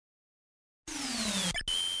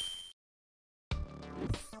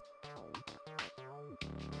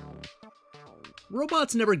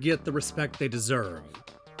Robots never get the respect they deserve.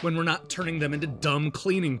 When we're not turning them into dumb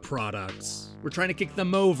cleaning products, we're trying to kick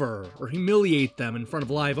them over or humiliate them in front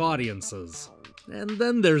of live audiences. And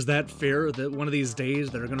then there's that fear that one of these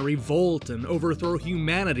days they're gonna revolt and overthrow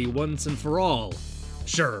humanity once and for all.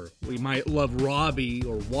 Sure, we might love Robbie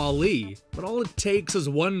or Wall-E, but all it takes is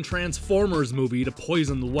one Transformers movie to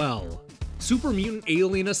poison the well. Super Mutant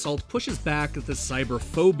Alien Assault pushes back at this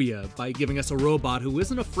cyberphobia by giving us a robot who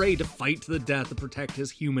isn't afraid to fight to the death to protect his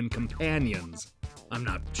human companions. I'm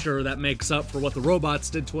not sure that makes up for what the robots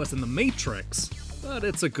did to us in The Matrix, but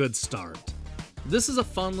it's a good start. This is a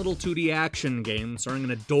fun little 2D action game starring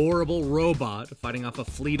an adorable robot fighting off a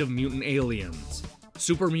fleet of mutant aliens.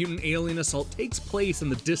 Super Mutant Alien Assault takes place in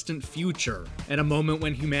the distant future, at a moment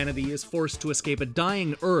when humanity is forced to escape a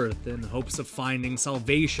dying Earth in hopes of finding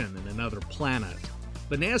salvation in another planet.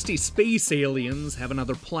 The nasty space aliens have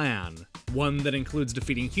another plan, one that includes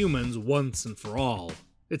defeating humans once and for all.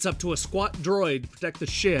 It's up to a squat droid to protect the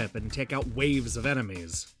ship and take out waves of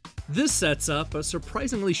enemies. This sets up a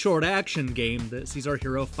surprisingly short action game that sees our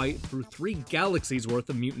hero fight through 3 galaxies worth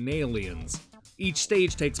of mutant aliens. Each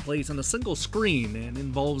stage takes place on a single screen and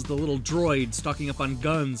involves the little droid stocking up on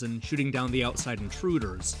guns and shooting down the outside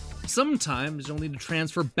intruders. Sometimes you'll need to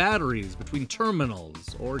transfer batteries between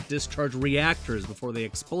terminals or discharge reactors before they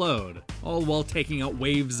explode, all while taking out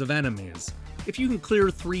waves of enemies. If you can clear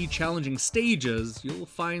 3 challenging stages, you'll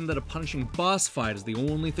find that a punishing boss fight is the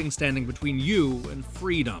only thing standing between you and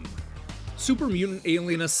freedom. Super Mutant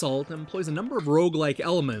Alien Assault employs a number of roguelike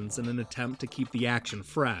elements in an attempt to keep the action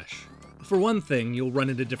fresh. For one thing, you'll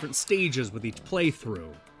run into different stages with each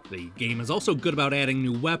playthrough. The game is also good about adding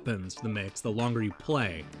new weapons to the mix the longer you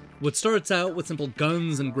play. What starts out with simple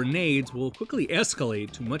guns and grenades will quickly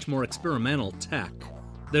escalate to much more experimental tech.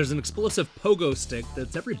 There's an explosive pogo stick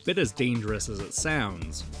that's every bit as dangerous as it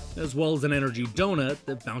sounds, as well as an energy donut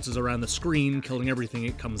that bounces around the screen, killing everything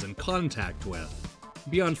it comes in contact with.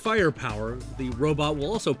 Beyond firepower, the robot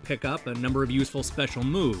will also pick up a number of useful special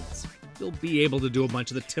moves. You'll be able to do a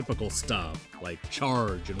bunch of the typical stuff, like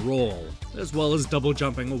charge and roll, as well as double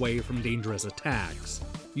jumping away from dangerous attacks.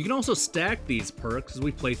 You can also stack these perks as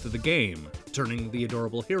we play through the game, turning the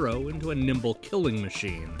adorable hero into a nimble killing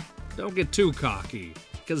machine. Don't get too cocky,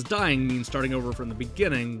 because dying means starting over from the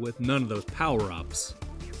beginning with none of those power-ups.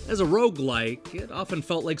 As a roguelike, it often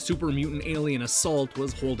felt like Super Mutant Alien Assault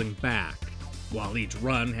was holding back. While each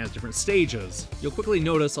run has different stages, you'll quickly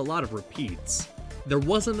notice a lot of repeats. There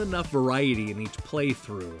wasn't enough variety in each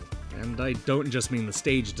playthrough, and I don't just mean the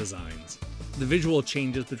stage designs. The visual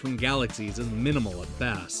changes between galaxies is minimal at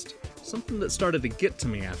best, something that started to get to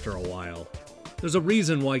me after a while. There's a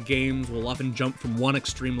reason why games will often jump from one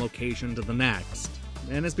extreme location to the next,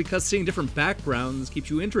 and it's because seeing different backgrounds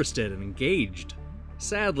keeps you interested and engaged.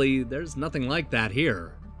 Sadly, there's nothing like that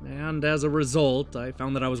here, and as a result, I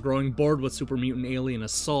found that I was growing bored with Super Mutant Alien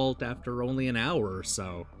Assault after only an hour or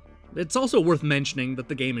so. It's also worth mentioning that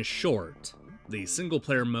the game is short. The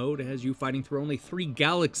single-player mode has you fighting through only 3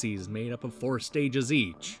 galaxies made up of 4 stages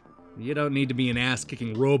each. You don't need to be an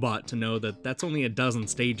ass-kicking robot to know that that's only a dozen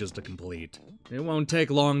stages to complete. It won't take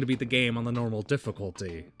long to beat the game on the normal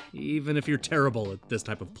difficulty, even if you're terrible at this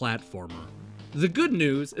type of platformer. The good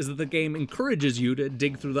news is that the game encourages you to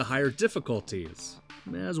dig through the higher difficulties,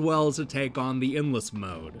 as well as to take on the endless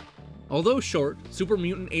mode. Although short, Super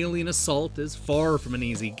Mutant Alien Assault is far from an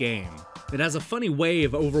easy game. It has a funny way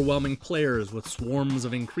of overwhelming players with swarms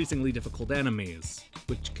of increasingly difficult enemies,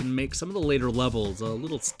 which can make some of the later levels a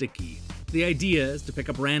little sticky. The idea is to pick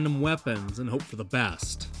up random weapons and hope for the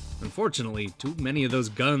best. Unfortunately, too many of those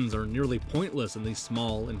guns are nearly pointless in these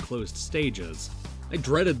small, enclosed stages. I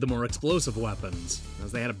dreaded the more explosive weapons,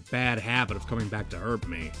 as they had a bad habit of coming back to hurt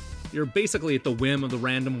me. You're basically at the whim of the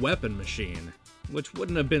random weapon machine, which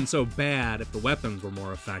wouldn't have been so bad if the weapons were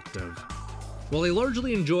more effective. While I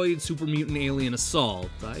largely enjoyed Super Mutant Alien Assault,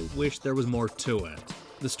 I wish there was more to it.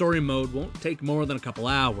 The story mode won't take more than a couple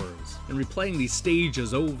hours, and replaying these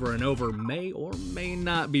stages over and over may or may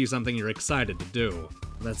not be something you're excited to do.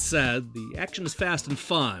 That said, the action is fast and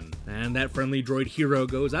fun, and that friendly droid hero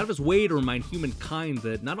goes out of his way to remind humankind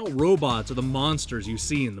that not all robots are the monsters you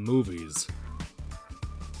see in the movies.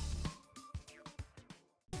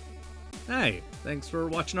 Hey, thanks for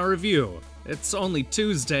watching our review. It's only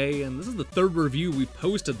Tuesday, and this is the 3rd review we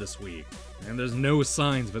posted this week, and there's no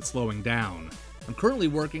signs of it slowing down. I'm currently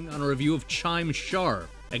working on a review of Chime Sharp,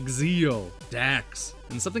 Exil, Dax,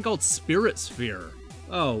 and something called Spirit Sphere.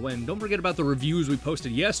 Oh, and don't forget about the reviews we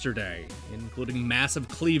posted yesterday, including Massive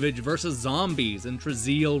Cleavage vs. Zombies and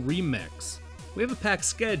Trezeel Remix. We have a packed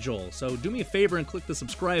schedule, so do me a favor and click the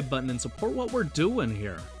subscribe button and support what we're doing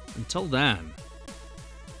here. Until then.